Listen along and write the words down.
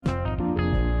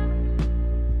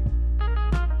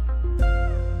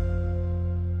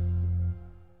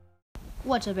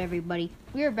What's up, everybody?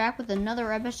 We are back with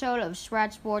another episode of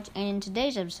Swrat Sports, and in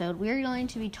today's episode, we are going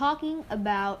to be talking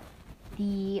about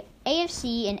the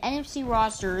AFC and NFC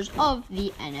rosters of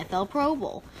the NFL Pro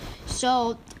Bowl.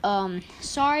 So,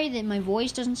 sorry that my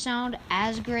voice doesn't sound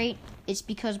as great. It's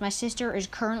because my sister is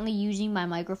currently using my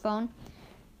microphone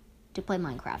to play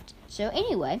Minecraft. So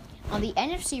anyway, on the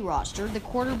NFC roster, the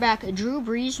quarterback Drew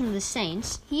Brees from the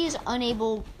Saints, he is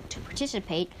unable to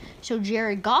participate, so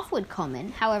Jared Goff would come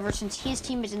in. However, since his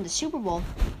team is in the Super Bowl,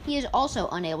 he is also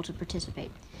unable to participate.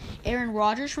 Aaron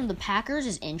Rodgers from the Packers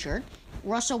is injured.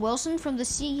 Russell Wilson from the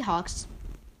Seahawks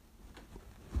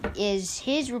is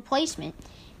his replacement.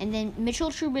 And then Mitchell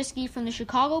Trubisky from the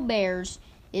Chicago Bears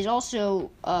is also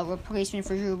a replacement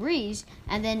for Drew Brees.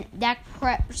 And then Dak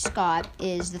Prescott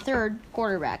is the third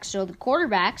quarterback. So the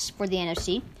quarterbacks for the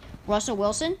NFC, Russell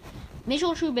Wilson,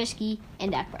 Mitchell Trubisky,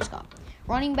 and Dak Prescott.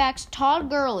 Running backs, Todd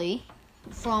Gurley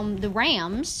from the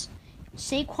Rams,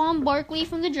 Saquon Barkley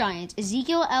from the Giants,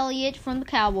 Ezekiel Elliott from the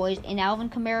Cowboys, and Alvin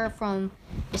Kamara from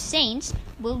the Saints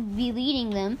will be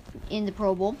leading them in the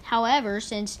Pro Bowl. However,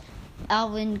 since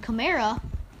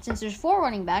there's 4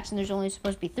 running backs and there's only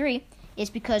supposed to be 3, it's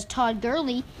because Todd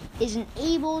Gurley isn't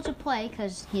able to play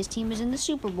because his team is in the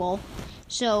Super Bowl.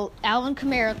 So Alvin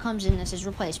Kamara comes in as his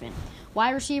replacement.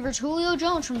 Wide receivers Julio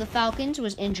Jones from the Falcons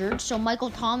was injured, so Michael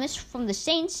Thomas from the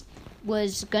Saints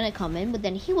was going to come in, but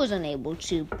then he was unable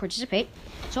to participate.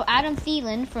 So Adam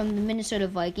Thielen from the Minnesota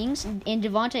Vikings and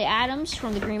Devontae Adams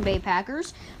from the Green Bay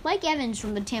Packers, Mike Evans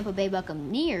from the Tampa Bay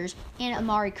Buccaneers, and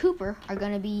Amari Cooper are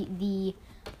going to be the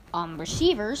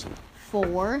receivers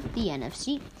for the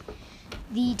NFC.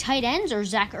 The tight ends are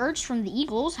Zach Ertz from the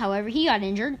Eagles. However, he got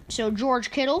injured. So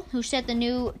George Kittle, who set the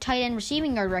new tight end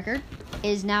receiving yard record,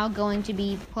 is now going to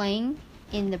be playing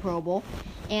in the Pro Bowl.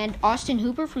 And Austin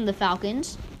Hooper from the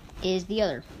Falcons is the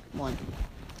other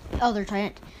tight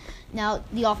end. Now,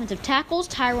 the offensive tackles,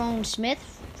 Tyrone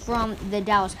Smith from the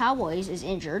Dallas Cowboys is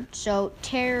injured. So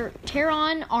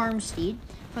Teron Armstead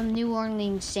from the New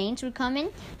Orleans Saints would come in.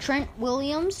 Trent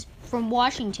Williams from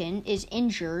Washington is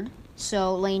injured,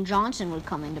 so Lane Johnson would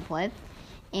come into play.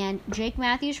 And Jake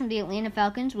Matthews from the Atlanta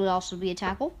Falcons would also be a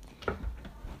tackle.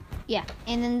 Yeah,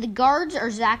 and then the guards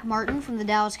are Zach Martin from the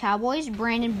Dallas Cowboys,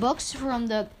 Brandon Brooks from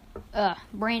the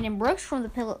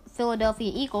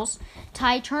Philadelphia Eagles,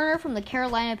 Ty Turner from the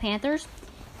Carolina Panthers,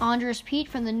 Andres Pete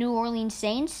from the New Orleans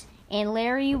Saints, and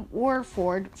Larry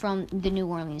Warford from the New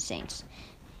Orleans Saints.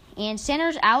 And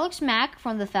centers Alex Mack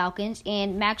from the Falcons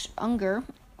and Max Unger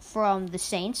from the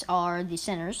Saints are the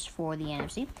centers for the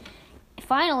NFC.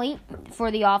 Finally,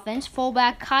 for the offense,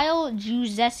 fullback Kyle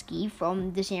Juszczyk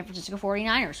from the San Francisco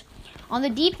 49ers. On the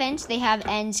defense, they have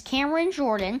ends Cameron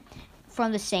Jordan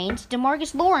from the Saints,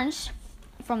 DeMarcus Lawrence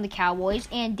from the Cowboys,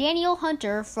 and Daniel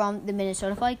Hunter from the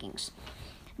Minnesota Vikings.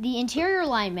 The interior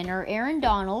linemen are Aaron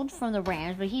Donald from the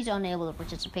Rams, but he's unable to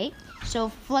participate. So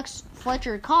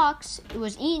Fletcher Cox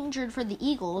was injured for the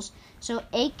Eagles. So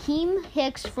Akeem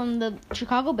Hicks from the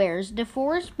Chicago Bears,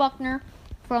 DeForest Buckner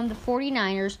from the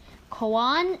 49ers,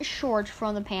 Kawan Short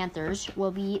from the Panthers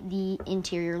will be the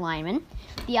interior linemen.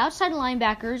 The outside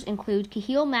linebackers include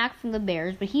Khalil Mack from the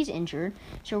Bears, but he's injured.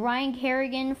 So Ryan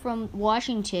Kerrigan from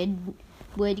Washington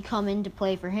would come in to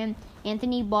play for him.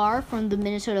 Anthony Barr from the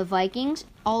Minnesota Vikings,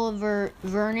 Oliver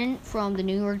Vernon from the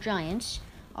New York Giants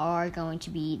are going to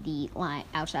be the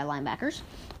outside linebackers.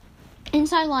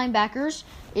 Inside linebackers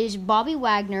is Bobby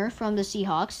Wagner from the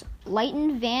Seahawks,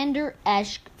 Leighton Vander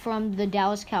Esch from the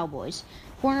Dallas Cowboys,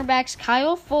 cornerbacks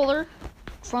Kyle Fuller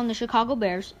from the Chicago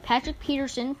Bears, Patrick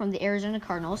Peterson from the Arizona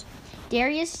Cardinals,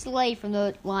 Darius Slay from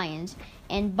the Lions,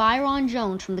 and Byron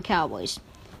Jones from the Cowboys.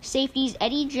 Safeties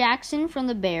Eddie Jackson from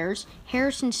the Bears,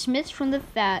 Harrison Smith from the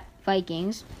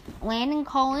Vikings, Landon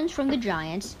Collins from the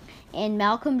Giants, and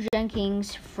Malcolm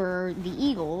Jenkins for the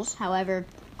Eagles. However,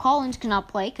 Collins cannot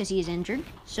play because he is injured,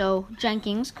 so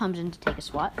Jenkins comes in to take a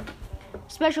spot.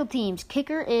 Special teams.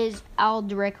 Kicker is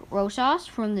Aldrick Rosas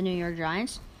from the New York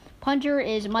Giants. Punter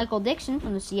is Michael Dixon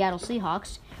from the Seattle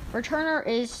Seahawks. Returner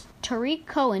is Tariq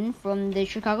Cohen from the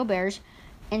Chicago Bears.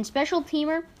 And special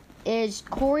teamer is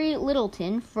Corey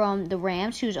Littleton from the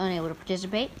Rams, who's unable to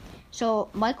participate. So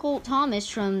Michael Thomas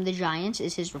from the Giants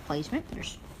is his replacement.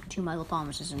 There's 2 Michael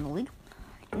Thomases in the league.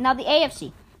 Now the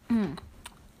AFC.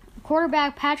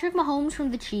 Quarterback Patrick Mahomes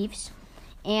from the Chiefs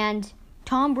and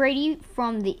Tom Brady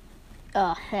from the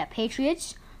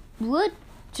Patriots would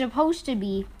supposed to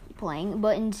be playing,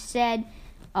 but instead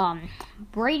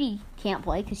Brady can't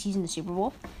play because he's in the Super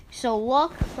Bowl. So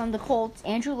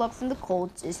Andrew Luck from the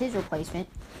Colts is his replacement,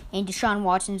 and Deshaun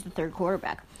Watson is the third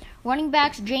quarterback. Running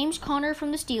backs, James Conner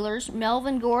from the Steelers,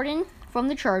 Melvin Gordon from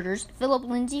the Chargers, Phillip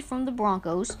Lindsay from the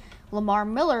Broncos, Lamar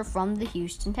Miller from the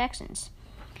Houston Texans.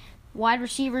 Wide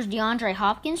receivers DeAndre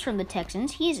Hopkins from the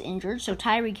Texans. He is injured, so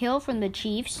Tyreek Hill from the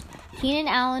Chiefs, Keenan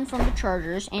Allen from the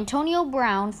Chargers, Antonio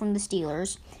Brown from the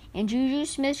Steelers, and Juju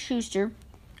Smith-Schuster,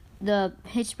 the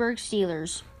Pittsburgh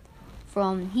Steelers.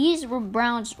 He's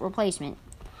Brown's replacement.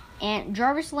 And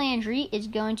Jarvis Landry is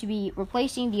going to be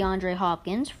replacing DeAndre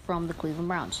Hopkins from the Cleveland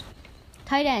Browns.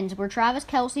 Tight ends were Travis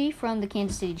Kelce from the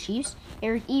Kansas City Chiefs,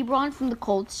 Eric Ebron from the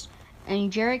Colts,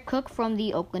 and Jared Cook from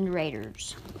the Oakland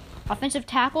Raiders. Offensive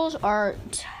tackles are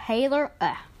Taylor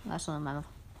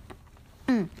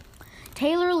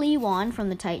Lewan from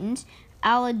the Titans,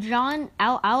 Alejandro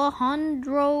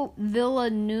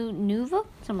Villanueva,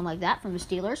 someone like that, from the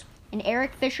Steelers, and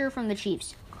Eric Fisher from the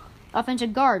Chiefs.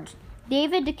 Offensive guards,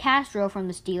 David DeCastro from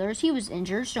the Steelers. He was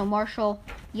injured, so Marshall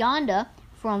Yanda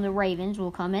from the Ravens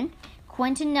will come in.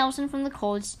 Quentin Nelson from the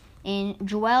Colts, and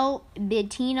Joel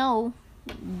Bitonio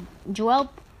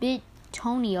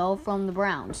from the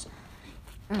Browns.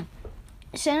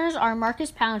 Centers are Marcus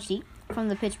Pouncey from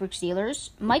the Pittsburgh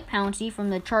Steelers, Mike Pouncey from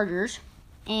the Chargers,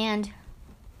 and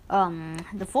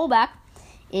the fullback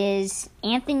is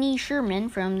Anthony Sherman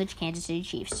from the Kansas City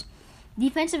Chiefs.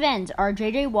 Defensive ends are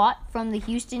J.J. Watt from the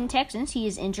Houston Texans. He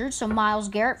is injured, so Myles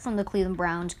Garrett from the Cleveland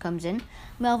Browns comes in.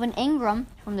 Melvin Ingram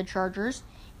from the Chargers,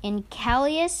 and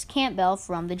Calais Campbell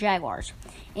from the Jaguars.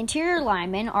 Interior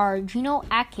linemen are Geno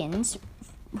Atkins,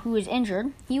 who is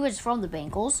injured. He was from the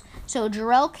Bengals. So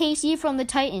Jarrell Casey from the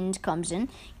Titans comes in.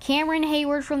 Cameron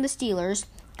Hayward from the Steelers.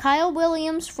 Kyle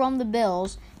Williams from the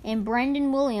Bills. And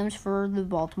Brendan Williams for the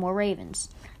Baltimore Ravens.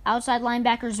 Outside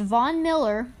linebackers Von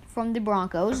Miller from the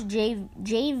Broncos.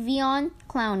 Javion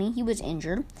Clowney, he was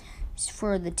injured,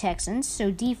 for the Texans.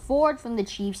 So D Ford from the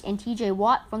Chiefs and TJ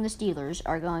Watt from the Steelers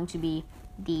are going to be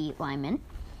the linemen.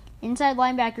 Inside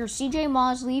linebackers CJ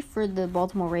Mosley for the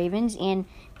Baltimore Ravens and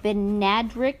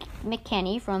Benadryl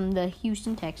McKinney from the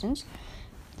Houston Texans.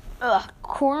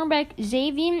 Cornerback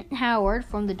Xavier Howard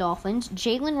from the Dolphins,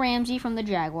 Jalen Ramsey from the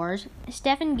Jaguars,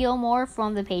 Stephen Gilmore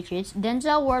from the Patriots,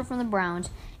 Denzel Ward from the Browns,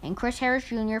 and Chris Harris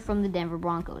Jr. from the Denver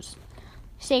Broncos.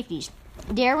 Safeties,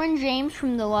 Darren James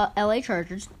from the LA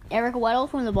Chargers, Eric Weddle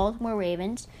from the Baltimore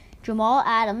Ravens, Jamal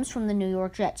Adams from the New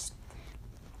York Jets.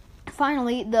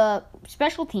 Finally, the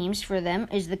special teams for them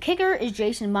is the kicker is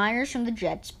Jason Myers from the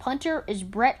Jets, punter is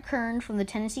Brett Kern from the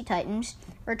Tennessee Titans,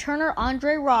 returner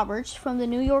Andre Roberts from the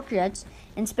New York Jets,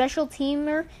 and special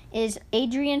teamer is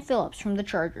Adrian Phillips from the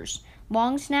Chargers.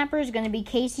 Long snapper is going to be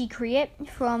Casey Create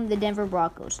from the Denver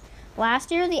Broncos.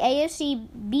 Last year, the AFC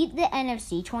beat the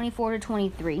NFC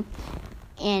 24-23,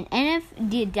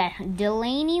 and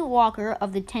Delaney Walker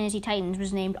of the Tennessee Titans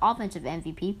was named offensive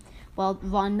MVP, while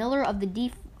Von Miller of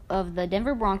the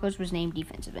Denver Broncos was named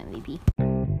defensive MVP.